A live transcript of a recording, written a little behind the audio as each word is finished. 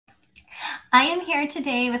I am here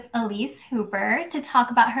today with Elise Hooper to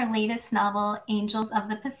talk about her latest novel, Angels of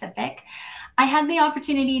the Pacific. I had the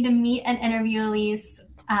opportunity to meet and interview Elise,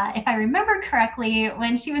 if I remember correctly,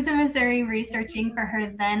 when she was in Missouri researching for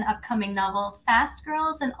her then upcoming novel, Fast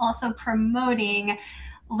Girls, and also promoting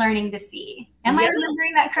Learning to See. Am I Yes,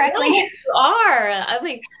 remembering that correctly? yes, you are. I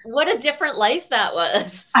mean, what a different life that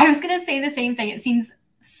was. I was going to say the same thing. It seems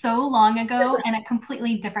so long ago and a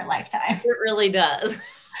completely different lifetime. It really does.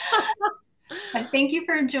 But thank you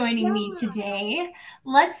for joining me Yeah. today.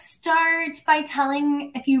 Let's start by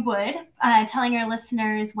telling, if you would, telling our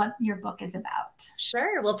listeners what your book is about.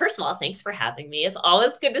 Sure. Well, first of all, thanks for having me. It's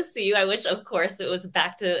always good to see you. I wish, of course, it was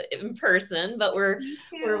back to in person, but Me we're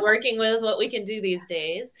too. working with what we can do these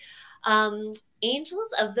days. Um,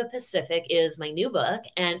 Angels of the Pacific is my new book,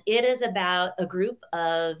 and it is about a group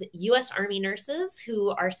of U.S. Army nurses who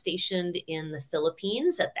are stationed in the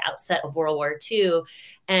Philippines at the outset of World War II,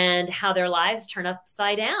 and how their lives turn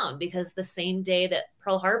upside down because the same day that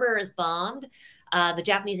Pearl Harbor is bombed, the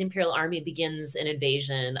Japanese Imperial Army begins an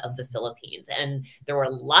invasion of the Philippines, and there were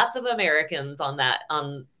lots of Americans on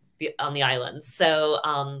the islands.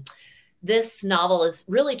 So this novel is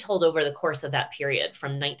really told over the course of that period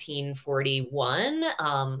from 1941,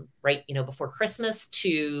 right, before Christmas,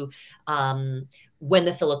 to when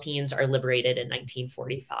the Philippines are liberated in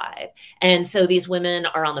 1945. And so these women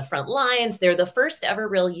are on the front lines. They're the first ever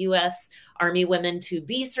real U.S. Army women to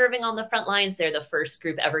be serving on the front lines. They're the first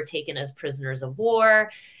group ever taken as prisoners of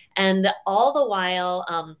war. And all the while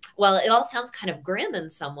it all sounds kind of grim in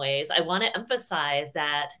some ways, I want to emphasize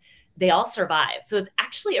that they all survive. So it's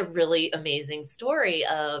actually a really amazing story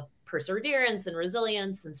of perseverance and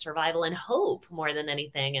resilience and survival and hope more than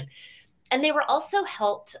anything. And they were also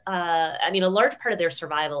helped. A large part of their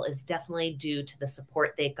survival is definitely due to the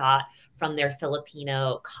support they got from their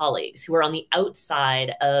Filipino colleagues who are on the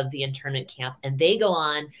outside of the internment camp. And they go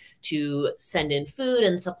on to send in food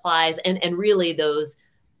and supplies. And really those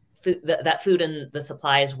that food and the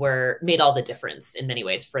supplies were made all the difference in many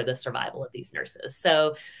ways for the survival of these nurses.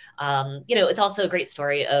 So, it's also a great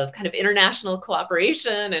story of kind of international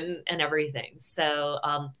cooperation and everything. So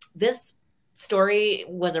this story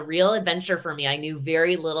was a real adventure for me. I knew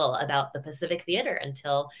very little about the Pacific Theater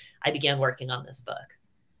until I began working on this book.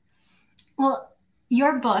 Well,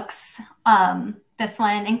 your books, this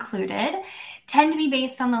one included, tend to be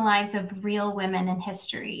based on the lives of real women in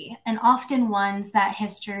history, and often ones that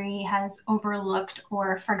history has overlooked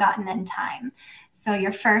or forgotten in time. So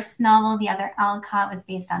your first novel, The Other Alcott, was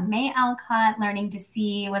based on May Alcott. Learning to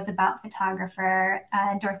See was about photographer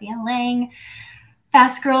Dorothea Lange.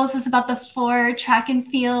 Fast Girls was about the four track and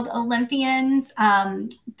field Olympians,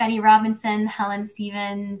 Betty Robinson, Helen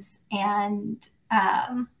Stevens, and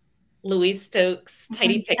Louise Stokes,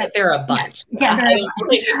 Tidy Louise Pickett, Stokes. there are a Yes, bunch. yeah, there are a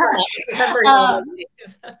bunch. Remembering all um,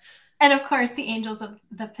 those names. and of course, The Angels of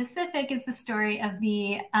the Pacific is the story of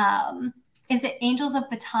the, is it Angels of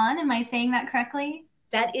Bataan? Am I saying that correctly?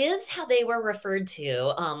 That is how they were referred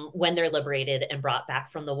to when they're liberated and brought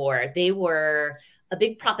back from the war. They were a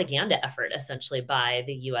big propaganda effort, essentially, by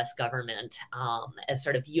the U.S. government as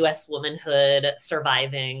sort of U.S. womanhood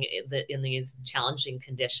surviving in these challenging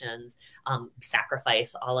conditions,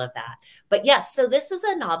 sacrifice, all of that. But yes, so this is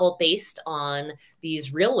a novel based on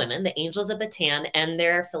these real women, the Angels of Bataan, and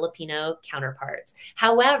their Filipino counterparts.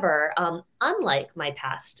 However, unlike my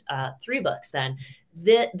past three books, then,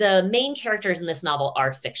 the main characters in this novel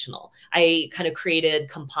are fictional. I kind of created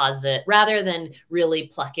composite rather than really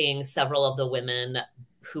plucking several of the women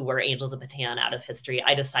who were Angels of Bataan out of history.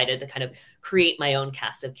 I decided to kind of create my own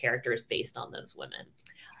cast of characters based on those women.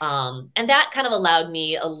 And that kind of allowed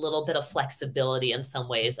me a little bit of flexibility in some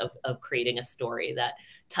ways of creating a story that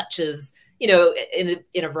touches, in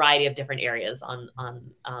a variety of different areas on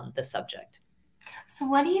the subject. So,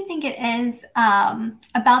 what do you think it is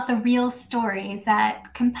about the real stories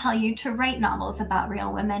that compel you to write novels about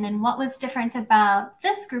real women? And what was different about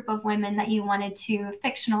this group of women that you wanted to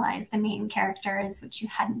fictionalize the main characters, which you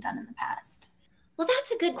hadn't done in the past? Well,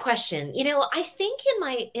 that's a good question. I think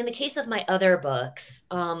in the case of my other books,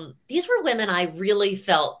 these were women I really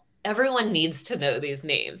felt everyone needs to know these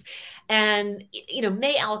names. And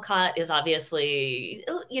May Alcott is obviously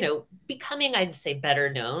becoming, I'd say,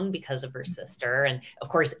 better known because of her sister. And of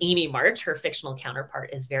course, Amy March, her fictional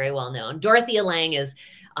counterpart, is very well known. Dorothea Lange is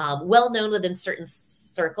well known within certain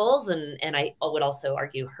circles, and I would also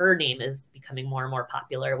argue her name is becoming more and more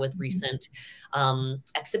popular with recent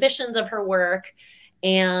exhibitions of her work.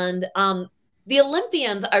 And the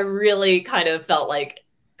Olympians, I really kind of felt like,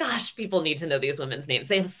 gosh, people need to know these women's names.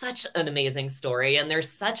 They have such an amazing story, and they're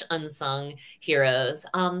such unsung heroes.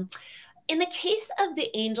 in the case of the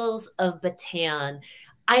Angels of Bataan,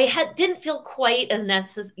 didn't feel quite as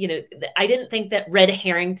necessary. I didn't think that Red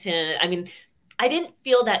Harrington. I mean, I didn't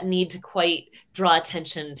feel that need to quite draw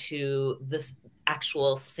attention to this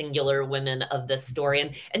actual singular women of this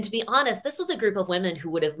story. And to be honest, this was a group of women who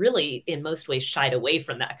would have really, in most ways, shied away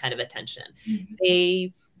from that kind of attention. Mm-hmm.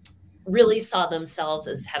 They really saw themselves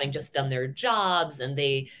as having just done their jobs, and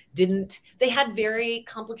they had very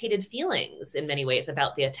complicated feelings in many ways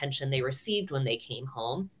about the attention they received when they came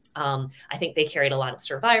home. I think they carried a lot of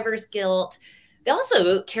survivor's guilt. They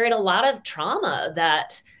also carried a lot of trauma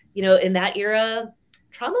that, in that era,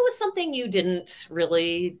 trauma was something you didn't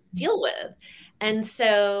really deal with. And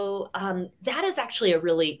so that is actually a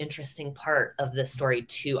really interesting part of the story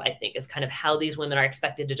too, I think, is kind of how these women are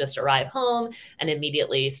expected to just arrive home and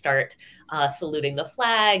immediately start saluting the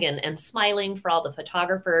flag and smiling for all the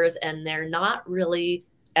photographers. And they're not really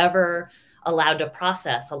ever allowed to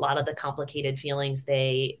process a lot of the complicated feelings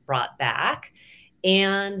they brought back.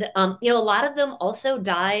 And, a lot of them also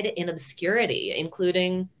died in obscurity,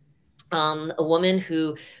 including a woman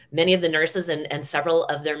who many of the nurses and several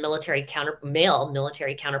of their male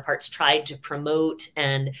military counterparts tried to promote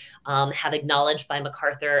and have acknowledged by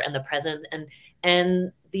MacArthur and the president.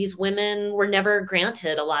 And these women were never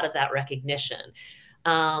granted a lot of that recognition.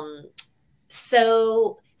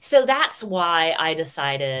 So that's why I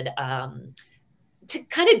decided to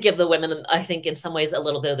kind of give the women, I think, in some ways, a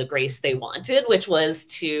little bit of the grace they wanted, which was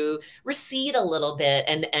to recede a little bit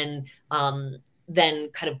and then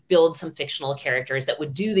kind of build some fictional characters that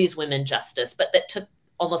would do these women justice, but that took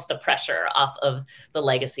almost the pressure off of the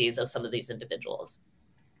legacies of some of these individuals.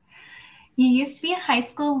 You used to be a high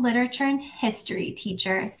school literature and history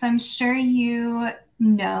teacher, so I'm sure you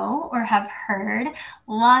know or have heard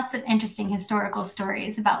lots of interesting historical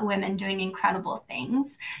stories about women doing incredible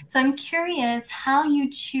things. So I'm curious how you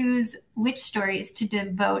choose which stories to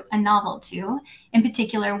devote a novel to, in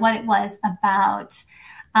particular, what it was about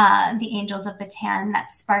the Angels of Bataan that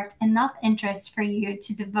sparked enough interest for you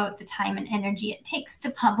to devote the time and energy it takes to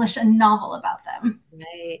publish a novel about them.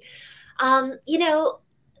 Right.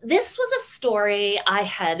 This was a story I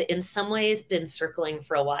had in some ways been circling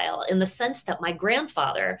for a while, in the sense that my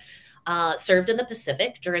grandfather served in the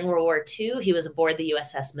Pacific during World War II. He was aboard the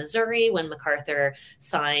USS Missouri when MacArthur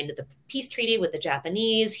signed the peace treaty with the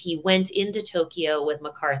Japanese. He went into Tokyo with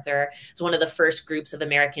MacArthur. It was one of the first groups of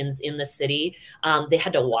Americans in the city. They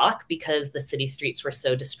had to walk because the city streets were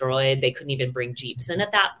so destroyed. They couldn't even bring jeeps in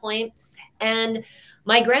at that point. And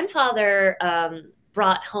my grandfather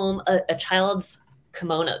brought home a child's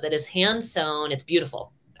kimono that is hand sewn. It's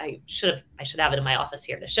beautiful. I should have it in my office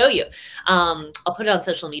here to show you. I'll put it on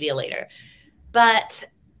social media later. But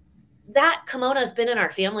that kimono has been in our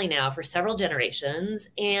family now for several generations.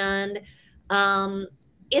 And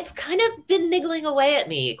it's kind of been niggling away at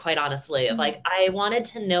me, quite honestly, of like, I wanted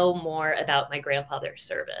to know more about my grandfather's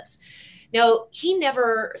service. Now, he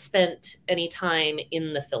never spent any time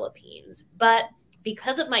in the Philippines, but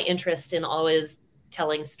because of my interest in always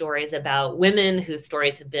telling stories about women whose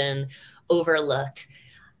stories have been overlooked,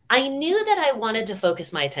 I knew that I wanted to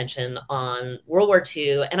focus my attention on World War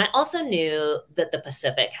II. And I also knew that the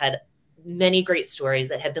Pacific had many great stories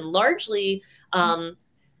that had been largely, not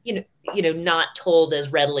told as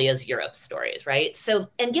readily as Europe's stories, right? So,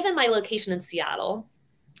 and given my location in Seattle,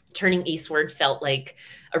 turning eastward felt like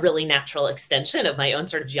a really natural extension of my own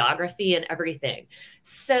sort of geography and everything.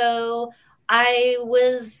 So I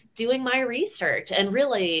was doing my research, and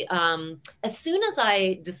really, as soon as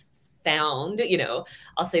I just found,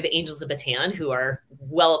 I'll say the Angels of Bataan, who are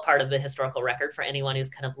well a part of the historical record for anyone who's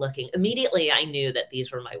kind of looking, immediately I knew that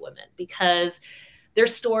these were my women, because their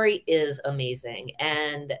story is amazing.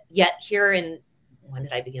 And yet here when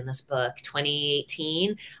did I begin this book?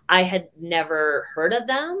 2018. I had never heard of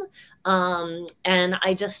them. And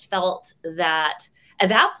I just felt that at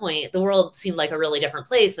that point, the world seemed like a really different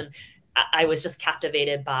place. And I was just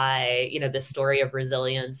captivated by, this story of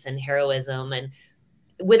resilience and heroism. And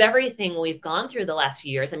with everything we've gone through the last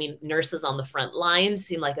few years, I mean, nurses on the front lines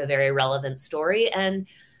seem like a very relevant story. And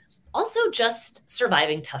also just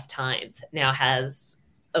surviving tough times now has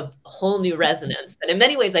a whole new resonance that in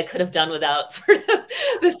many ways I could have done without sort of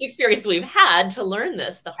this experience we've had to learn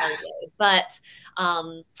this the hard way. But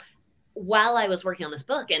while I was working on this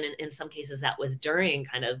book, and in some cases that was during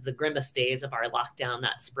kind of the grimmest days of our lockdown,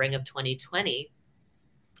 that spring of 2020,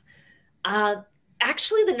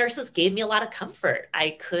 actually the nurses gave me a lot of comfort. I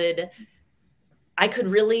could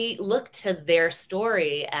really look to their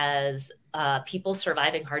story as people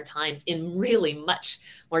surviving hard times in really much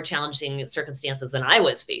more challenging circumstances than I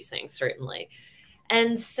was facing, certainly.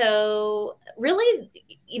 And so really,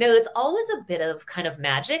 it's always a bit of kind of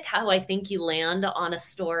magic how I think you land on a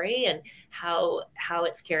story and how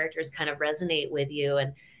its characters kind of resonate with you.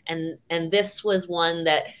 And this was one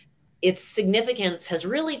that its significance has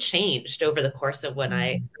really changed over the course of when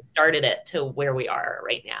I started it to where we are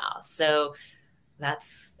right now. So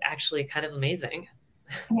that's actually kind of amazing.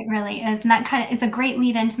 It really is. And that kind of is a great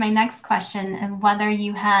lead into my next question, and whether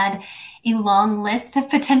you had a long list of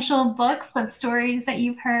potential books of stories that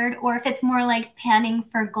you've heard, or if it's more like panning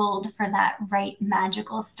for gold for that right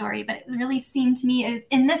magical story. But it really seemed to me,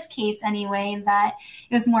 in this case anyway, that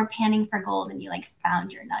it was more panning for gold and you like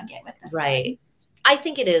found your nugget with this Right. one. I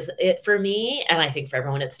think it is for me, and I think for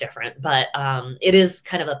everyone it's different, but it is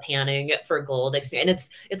kind of a panning for gold experience.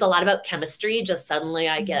 And it's a lot about chemistry. Just suddenly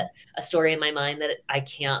I get a story in my mind that I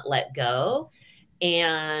can't let go.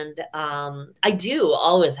 And I do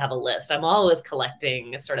always have a list. I'm always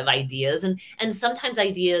collecting sort of ideas, and sometimes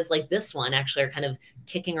ideas like this one actually are kind of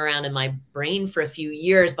kicking around in my brain for a few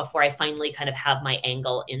years before I finally kind of have my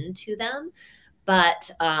angle into them.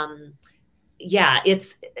 But yeah,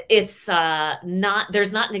 it's not,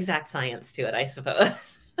 there's not an exact science to it, I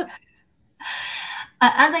suppose.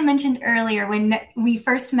 As I mentioned earlier, when we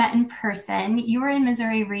first met in person, you were in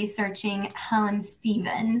Missouri researching Helen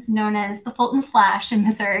Stevens, known as the Fulton Flash in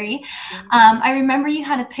Missouri. I remember you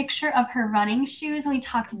had a picture of her running shoes, and we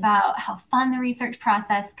talked about how fun the research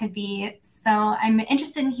process could be. So I'm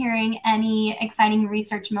interested in hearing any exciting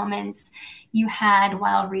research moments you had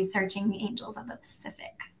while researching the Angels of the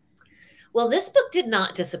Pacific. Well, this book did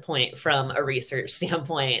not disappoint from a research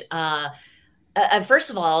standpoint. First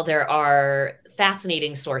of all, there are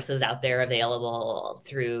fascinating sources out there available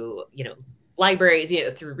through, libraries,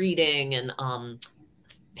 through reading, and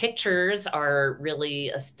pictures are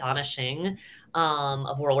really astonishing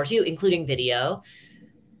of World War II, including video.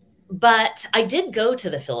 But I did go to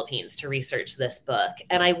the Philippines to research this book,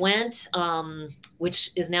 and I went,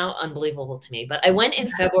 which is now unbelievable to me, but I went in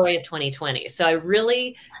February of 2020. So I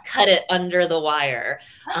really cut it under the wire.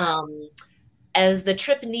 As the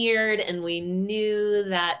trip neared and we knew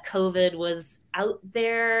that COVID was out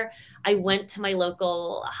there, I went to my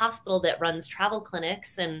local hospital that runs travel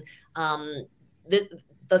clinics, and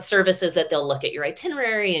the service is that they'll look at your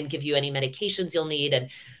itinerary and give you any medications you'll need. And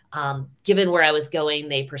given where I was going,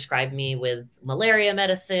 they prescribed me with malaria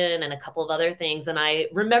medicine and a couple of other things. And I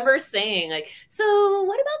remember saying, like, so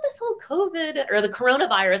what about this whole COVID or the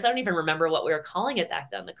coronavirus? I don't even remember what we were calling it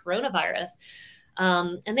back then, the coronavirus.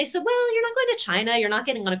 And they said, well, you're not going to China. You're not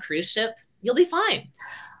getting on a cruise ship. You'll be fine.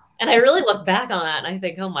 And I really look back on that and I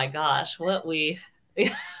think, oh my gosh, what we...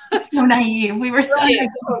 So naive. We were so naive.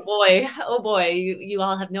 Oh boy, you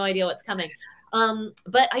all have no idea what's coming.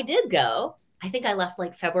 But I did go. I think I left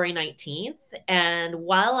like February 19th. And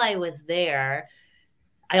while I was there,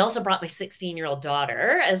 I also brought my 16-year-old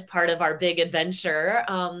daughter as part of our big adventure.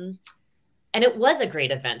 And it was a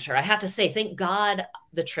great adventure. I have to say, thank God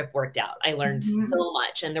the trip worked out. I learned so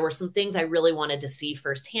much. And there were some things I really wanted to see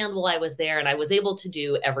firsthand while I was there. And I was able to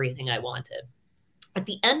do everything I wanted. At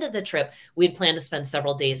the end of the trip, we had planned to spend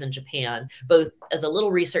several days in Japan, both as a little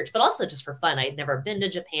research, but also just for fun. I had never been to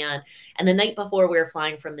Japan. And the night before we were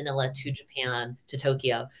flying from Manila to Japan, to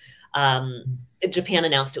Tokyo, Japan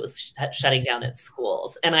announced it was shutting down its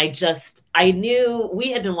schools. And I knew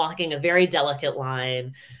we had been walking a very delicate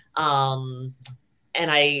line. And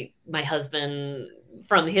my husband,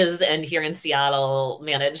 from his end here in Seattle,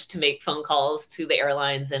 managed to make phone calls to the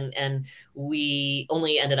airlines, and we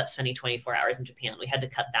only ended up spending 24 hours in Japan. We had to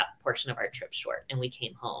cut that portion of our trip short and we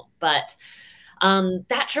came home. But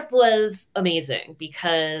that trip was amazing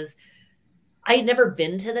because I had never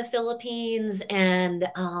been to the Philippines, and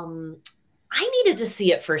I needed to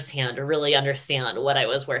see it firsthand to really understand what I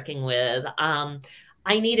was working with. I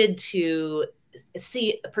needed to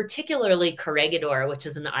see particularly Corregidor, which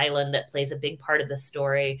is an island that plays a big part of the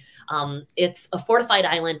story. It's a fortified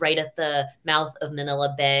island right at the mouth of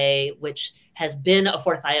Manila Bay, which has been a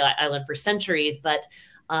fortified island for centuries. But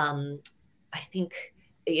I think,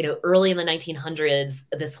 early in the 1900s,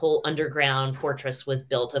 this whole underground fortress was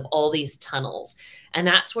built of all these tunnels. And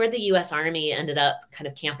that's where the U.S. Army ended up kind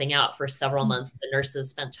of camping out for several months. The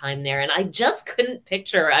nurses spent time there. And I just couldn't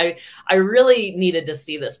picture. I really needed to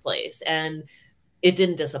see this place. And it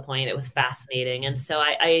didn't disappoint. It was fascinating. And so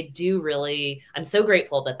I'm so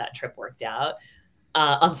grateful that trip worked out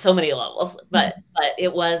on so many levels. But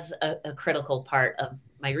it was a critical part of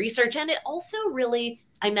my research. And it also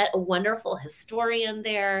I met a wonderful historian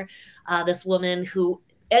there, this woman who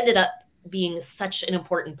ended up being such an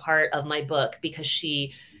important part of my book because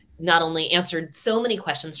she not only answered so many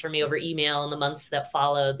questions for me over email in the months that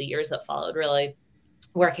followed, the years that followed, really,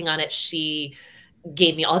 working on it, she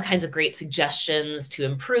gave me all kinds of great suggestions to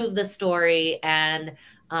improve the story. And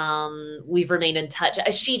we've remained in touch.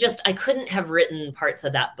 I couldn't have written parts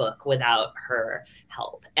of that book without her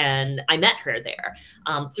help. And I met her there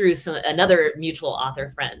through another mutual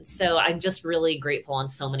author friend. So I'm just really grateful on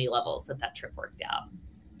so many levels that trip worked out.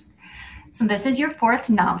 So this is your 4th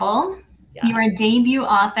novel. Yes. You were a debut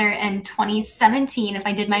author in 2017, if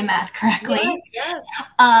I did my math correctly. Yes.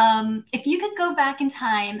 If you could go back in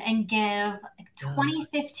time and give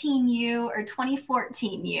 2015 you or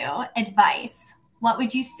 2014 you advice, what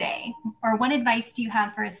would you say? Or what advice do you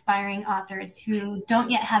have for aspiring authors who don't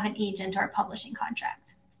yet have an agent or a publishing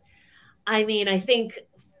contract? I mean, I think,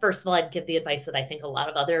 first of all, I'd give the advice that I think a lot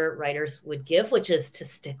of other writers would give, which is to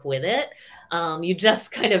stick with it. You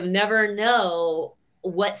just kind of never know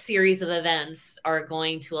what series of events are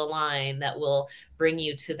going to align that will bring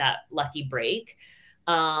you to that lucky break.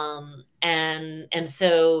 And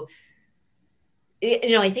so,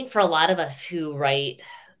 I think for a lot of us who write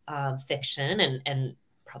fiction and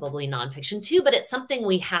probably nonfiction too, but it's something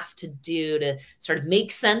we have to do to sort of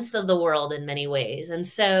make sense of the world in many ways. And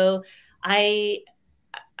so I'm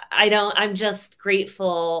just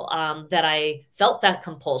grateful that I felt that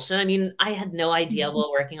compulsion. I mean, I had no idea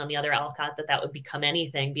while working on The Other Alcott that would become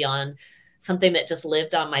anything beyond something that just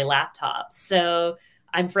lived on my laptop. So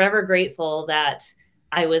I'm forever grateful that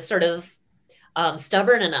I was sort of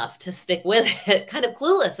stubborn enough to stick with it, kind of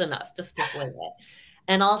clueless enough to stick with it.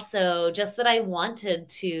 And also just that I wanted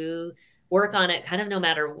to work on it kind of no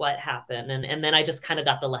matter what happened. And then I just kind of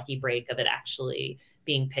got the lucky break of it actually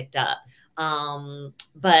being picked up.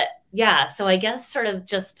 But yeah, so I guess sort of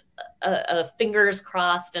just a fingers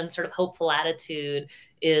crossed and sort of hopeful attitude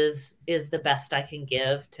is the best I can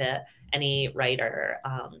give to any writer,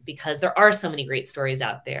 because there are so many great stories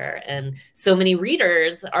out there and so many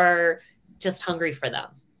readers are just hungry for them.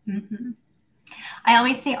 Mm-hmm. I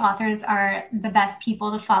always say authors are the best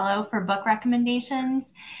people to follow for book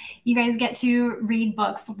recommendations. You guys get to read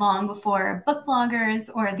books long before book bloggers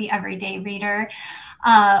or the everyday reader.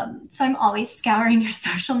 So I'm always scouring your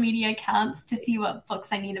social media accounts to see what books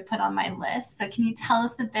I need to put on my list. So can you tell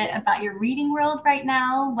us a bit about your reading world right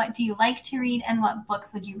now? What do you like to read and what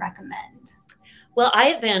books would you recommend? Well,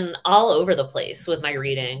 I've been all over the place with my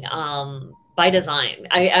reading. By design.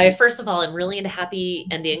 I first of all, I'm really into happy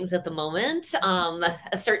endings at the moment.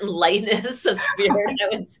 A certain lightness of spirit.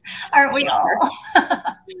 Aren't we all?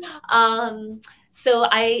 So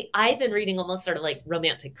I've been reading almost sort of like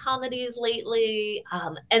romantic comedies lately.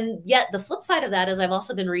 And yet the flip side of that is I've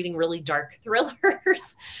also been reading really dark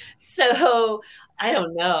thrillers. So I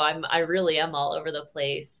don't know. I really am all over the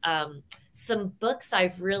place. Some books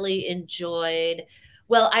I've really enjoyed.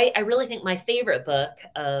 Well, I really think my favorite book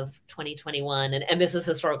of 2021, and this is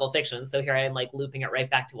historical fiction, so here I am like looping it right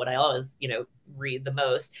back to what I always, read the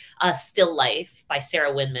most, Still Life by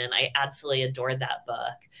Sarah Winman. I absolutely adored that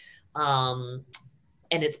book.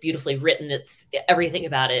 And it's beautifully written. Everything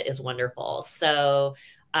about it is wonderful. So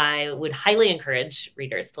I would highly encourage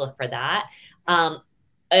readers to look for that. And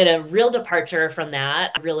a real departure from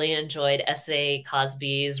that, I really enjoyed S.A.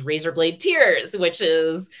 Cosby's Razorblade Tears, which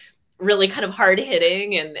is really kind of hard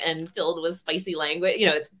hitting and filled with spicy language.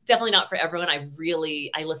 It's definitely not for everyone. I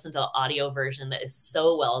listened to the audio version that is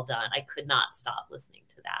so well done. I could not stop listening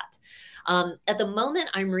to that. At the moment,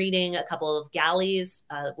 I'm reading a couple of galleys,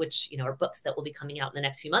 which, are books that will be coming out in the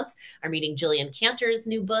next few months. I'm reading Jillian Cantor's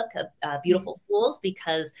new book, Beautiful Fools,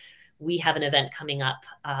 because we have an event coming up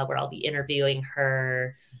where I'll be interviewing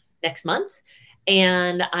her next month.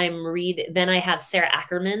 And then I have Sarah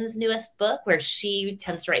Ackerman's newest book, where she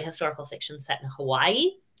tends to write historical fiction set in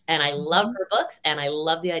Hawaii. And I love her books, and I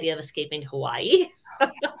love the idea of escaping to Hawaii,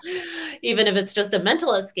 even if it's just a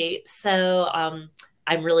mental escape. So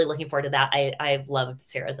I'm really looking forward to that. I've loved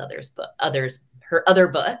Sarah's her other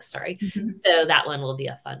books, sorry. So that one will be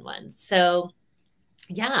a fun one. So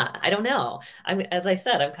yeah, I don't know. As I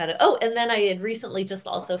said, I'm kind of, and then I had recently just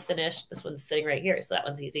also finished, this one's sitting right here, so that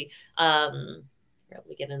one's easy. Here, let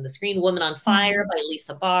me get in the screen, Woman on Fire by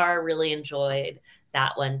Lisa Barr. Really enjoyed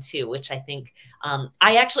that one too, which I think,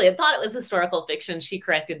 I actually had thought it was historical fiction. She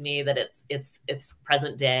corrected me that it's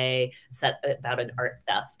present day, set about an art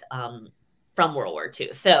theft from World War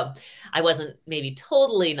II. So I wasn't maybe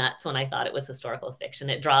totally nuts when I thought it was historical fiction.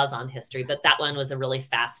 It draws on history, but that one was a really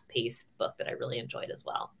fast-paced book that I really enjoyed as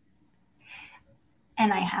well.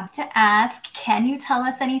 And I have to ask, can you tell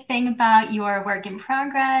us anything about your work in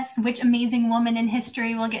progress? Which amazing woman in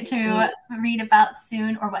history we'll get to read about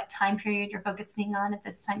soon, or what time period you're focusing on at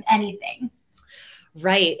this time? Anything.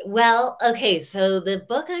 Right. Well, okay. So the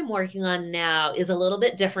book I'm working on now is a little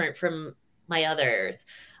bit different from my others.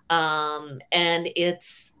 And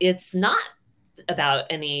it's not about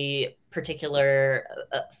any particular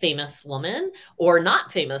famous woman or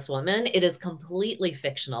not famous woman. It is completely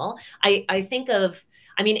fictional. I think of,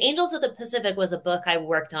 I mean, Angels of the Pacific was a book I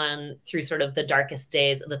worked on through sort of the darkest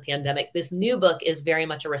days of the pandemic. This new book is very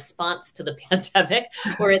much a response to the pandemic,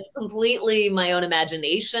 where it's completely my own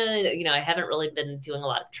imagination. You know, I haven't really been doing a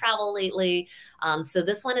lot of travel lately. So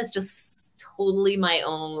this one is just totally my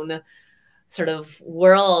own sort of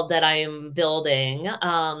world that I'm building.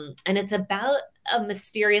 And it's about a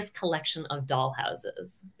mysterious collection of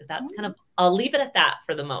dollhouses. That's kind of, I'll leave it at that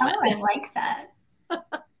for the moment. Oh, I like that.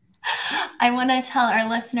 I want to tell our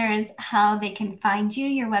listeners how they can find you.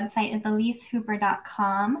 Your website is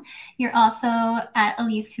elisehooper.com. You're also at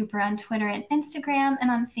Elise Hooper on Twitter and Instagram,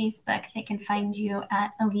 and on Facebook, they can find you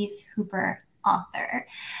at Elise Hooper Author.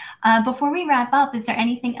 Before we wrap up, is there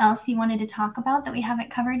anything else you wanted to talk about that we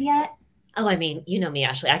haven't covered yet? Oh, I mean, you know me,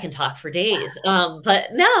 Ashley, I can talk for days. But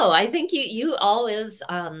no, I think you always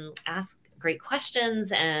ask great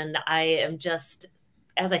questions. And I am just,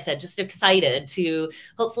 as I said, just excited to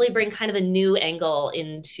hopefully bring kind of a new angle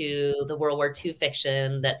into the World War II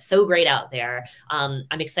fiction that's so great out there. I'm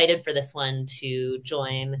excited for this one to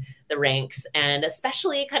join the ranks and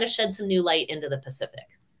especially kind of shed some new light into the Pacific.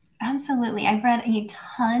 Absolutely. I've read a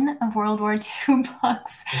ton of World War II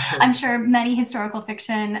books. I'm sure many historical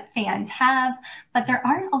fiction fans have, but there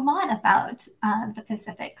aren't a lot about the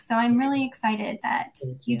Pacific. So I'm really excited that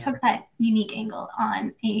you took that unique angle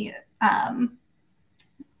on a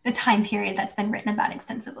time period that's been written about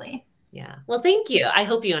extensively. Yeah. Well, thank you. I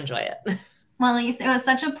hope you enjoy it. Well, Elise, it was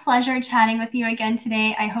such a pleasure chatting with you again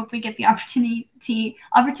today. I hope we get the opportunity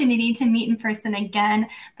to meet in person again.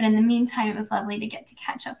 But in the meantime, it was lovely to get to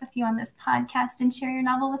catch up with you on this podcast and share your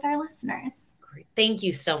novel with our listeners. Great. Thank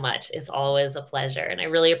you so much. It's always a pleasure. And I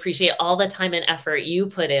really appreciate all the time and effort you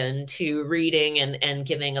put into reading and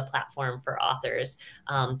giving a platform for authors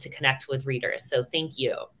to connect with readers. So thank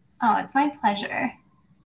you. Oh, it's my pleasure.